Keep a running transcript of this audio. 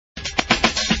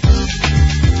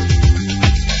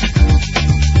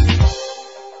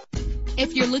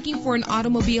looking for an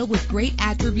automobile with great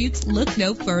attributes, look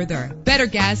no further. Better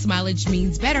gas mileage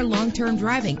means better long-term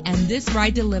driving, and this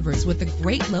ride delivers with a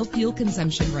great low fuel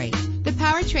consumption rate. The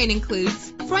powertrain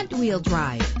includes front-wheel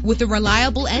drive with a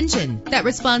reliable engine that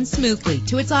responds smoothly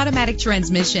to its automatic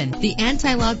transmission. The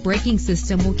anti-lock braking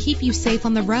system will keep you safe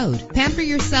on the road. Pamper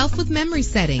yourself with memory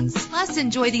settings. Plus,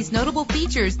 enjoy these notable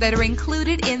features that are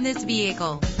included in this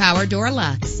vehicle: power door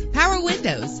locks, power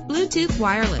windows, Bluetooth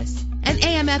wireless, an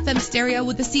AM/FM stereo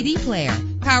with a CD player,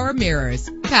 power mirrors,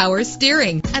 power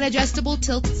steering, an adjustable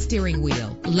tilt steering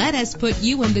wheel. Let us put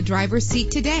you in the driver's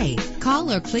seat today.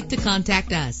 Call or click to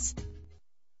contact us.